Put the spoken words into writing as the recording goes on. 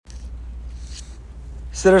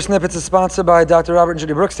Siddur Snippets is sponsored by Dr. Robert and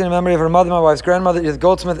Judy Brookstein in memory of her mother, my wife's grandmother, Edith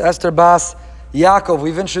Goldsmith, Esther Bas Yaakov.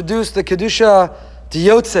 We've introduced the Kedusha to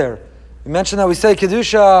Yotzer. We mentioned that we say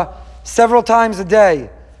Kedusha several times a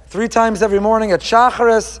day, 3 times every morning at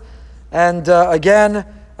Shacharis, and again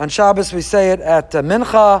on Shabbos we say it at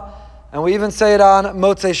Mincha, and we even say it on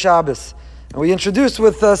Motzei Shabbos. And we introduced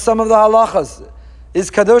with some of the halachas.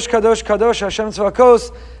 Is Kadosh, Kadosh, Kadosh, Hashem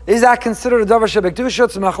Tzvakos, is that considered a Davar Shebekdusha?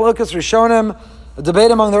 It's Machlokas Rishonim. A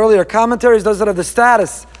debate among the earlier commentaries, does it have the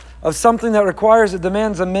status of something that requires, it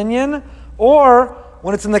demands a minyan, or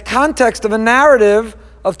when it's in the context of a narrative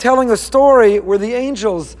of telling a story where the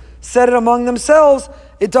angels said it among themselves,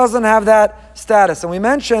 it doesn't have that status. And we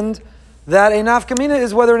mentioned that a nafka mina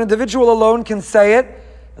is whether an individual alone can say it,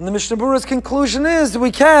 and the Mishnah Berurah's conclusion is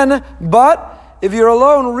we can, but if you're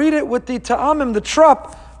alone, read it with the ta'amim, the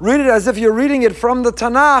trup, read it as if you're reading it from the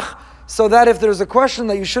Tanakh, so that if there's a question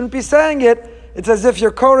that you shouldn't be saying it, it's as if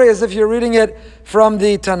you're Koreh, as if you're reading it from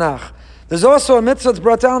the Tanakh. There's also a mitzvah that's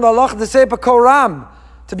brought down in the Allah, to say Koram,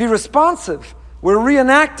 to be responsive. We're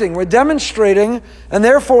reenacting, we're demonstrating, and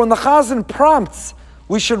therefore when the Chazan prompts,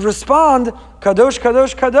 we should respond, Kadosh,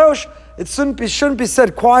 Kadosh, Kadosh. It shouldn't be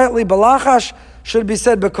said quietly, Balachash, should be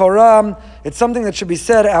said Bekoram. It's something that should be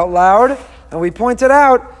said out loud, and we pointed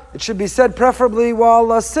out, it should be said preferably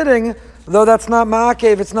while sitting, though that's not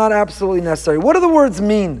ma'akev, it's not absolutely necessary. What do the words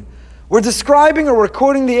mean? We're describing or we're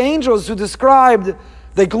quoting the angels who described,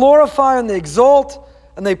 they glorify and they exalt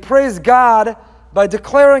and they praise God by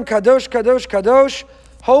declaring Kadosh, Kadosh, Kadosh,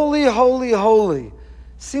 holy, holy, holy.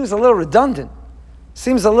 Seems a little redundant.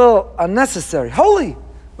 Seems a little unnecessary. Holy,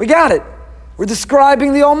 we got it. We're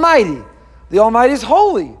describing the Almighty. The Almighty is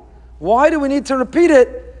holy. Why do we need to repeat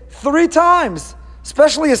it 3 times?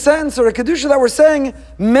 Especially a sentence or a Kedusha that we're saying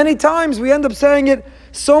many times. We end up saying it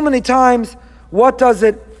so many times. What does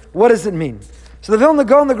it mean? So the Vilna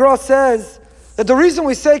Gaon, the Gra, says that the reason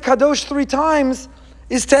we say Kadosh 3 times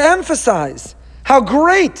is to emphasize how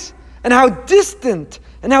great and how distant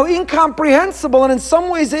and how incomprehensible and in some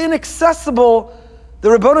ways inaccessible the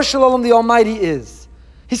Ribbono Shel Olam, the Almighty, is.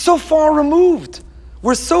 He's so far removed.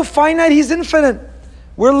 We're so finite, He's infinite.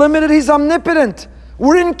 We're limited, He's omnipotent.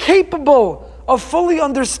 We're incapable of fully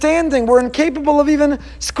understanding. We're incapable of even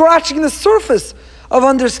scratching the surface of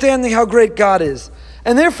understanding how great God is.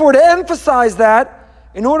 And therefore, to emphasize that,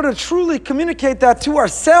 in order to truly communicate that to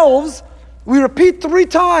ourselves, we repeat 3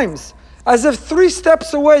 times, as if 3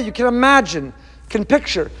 steps away, you can imagine, can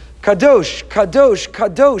picture, Kadosh, Kadosh,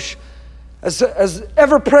 Kadosh, as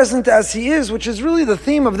ever-present as He is, which is really the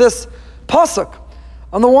theme of this pasuk.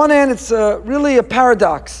 On the one hand, it's really a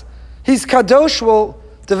paradox. He's Kadosh, we'll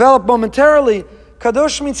develop momentarily.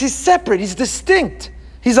 Kadosh means He's separate, He's distinct,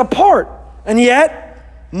 He's apart, and yet,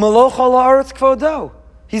 Maloch al haaretz kvodo.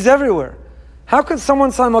 He's everywhere. How could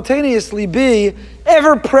someone simultaneously be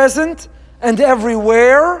ever-present and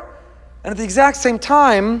everywhere, and at the exact same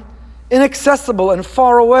time, inaccessible and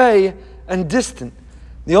far away and distant?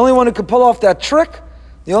 The only one who could pull off that trick,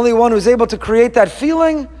 the only one who's able to create that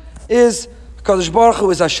feeling is Kadosh Baruch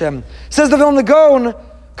Hu, is Hashem. Says the Vilna Gaon,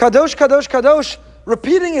 Kadosh, Kadosh, Kadosh,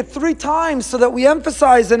 repeating it 3 times so that we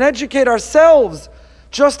emphasize and educate ourselves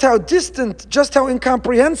just how distant, just how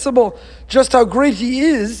incomprehensible, just how great He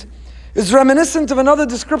is reminiscent of another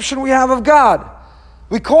description we have of God.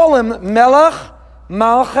 We call Him Melech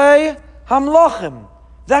Malchei Hamlochim.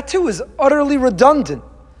 That too is utterly redundant.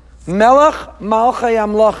 Melech Malchei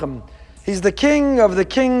Hamlochim. He's the King of the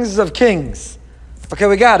kings of kings. Okay,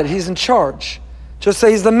 we got it. He's in charge. Just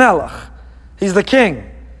say He's the Melech. He's the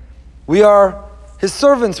King. We are His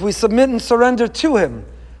servants. We submit and surrender to Him.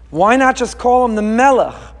 Why not just call Him the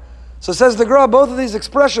Melech? So says the Gra, both of these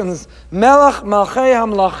expressions, Melech, Malchei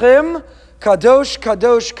Hamlachim, Kadosh,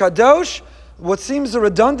 Kadosh, Kadosh, what seems a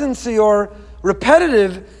redundancy or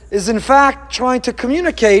repetitive is in fact trying to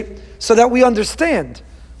communicate so that we understand.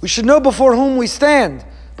 We should know before whom we stand,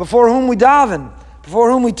 before whom we daven,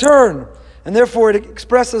 before whom we turn, and therefore it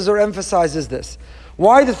expresses or emphasizes this.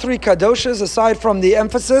 Why the 3 Kadoshas aside from the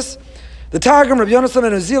emphasis? The Targum, Rabbi Yonasan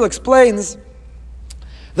ben Uzziel, explains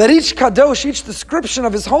that each Kadosh, each description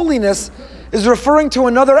of His holiness is referring to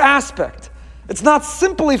another aspect. It's not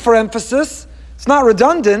simply for emphasis, it's not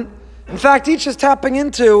redundant. In fact, each is tapping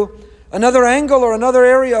into another angle or another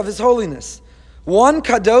area of His holiness. One,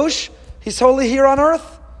 Kadosh, He's holy here on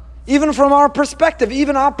earth, even from our perspective,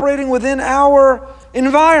 even operating within our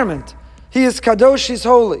environment. He is Kadosh, He's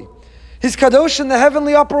holy. He's Kadosh in the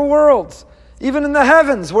heavenly upper worlds, even in the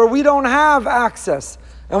heavens where we don't have access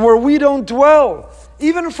and where we don't dwell.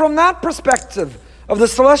 Even from that perspective of the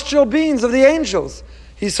celestial beings, of the angels,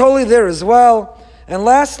 He's holy there as well. And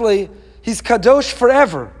lastly, He's kadosh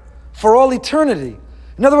forever, for all eternity.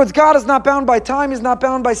 In other words, God is not bound by time, He's not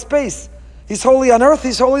bound by space. He's holy on earth,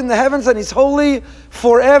 He's holy in the heavens, and He's holy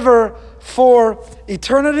forever, for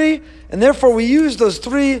eternity. And therefore we use those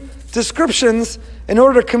three descriptions in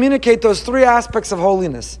order to communicate those three aspects of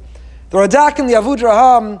holiness. The Radak and the Avud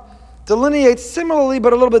Raham delineate similarly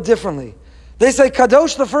but a little bit differently. They say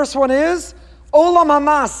Kadosh, the first one is Olam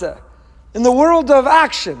HaMaseh. In the world of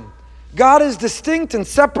action, God is distinct and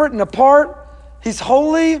separate and apart. He's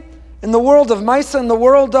holy in the world of Maisa, in the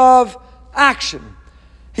world of action.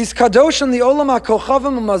 He's Kadosh in the Olam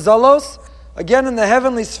HaKochavim HaMazalos, again in the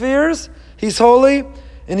heavenly spheres, He's holy.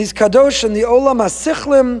 And He's Kadosh in the Olam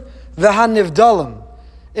HaSichlim VeHaNivdalim,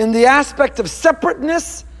 in the aspect of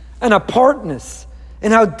separateness and apartness,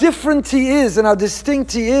 and how different He is and how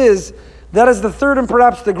distinct He is. That is the third and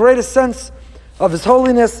perhaps the greatest sense of His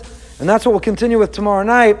holiness. And that's what we'll continue with tomorrow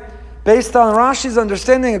night, based on Rashi's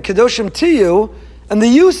understanding of Kedoshim Tiyu and the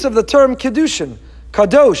use of the term Kedushin,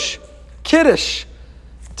 Kadosh, Kiddush,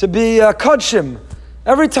 to be Kodshim.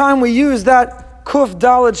 Every time we use that Kuf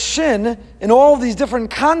Daled Shin in all these different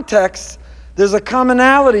contexts, there's a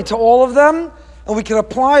commonality to all of them, and we can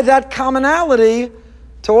apply that commonality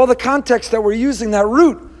to all the contexts that we're using that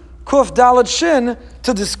root, Kuf Daled Shin,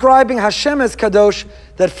 to describing Hashem as Kadosh,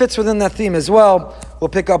 that fits within that theme as well. We'll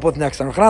pick up with next time.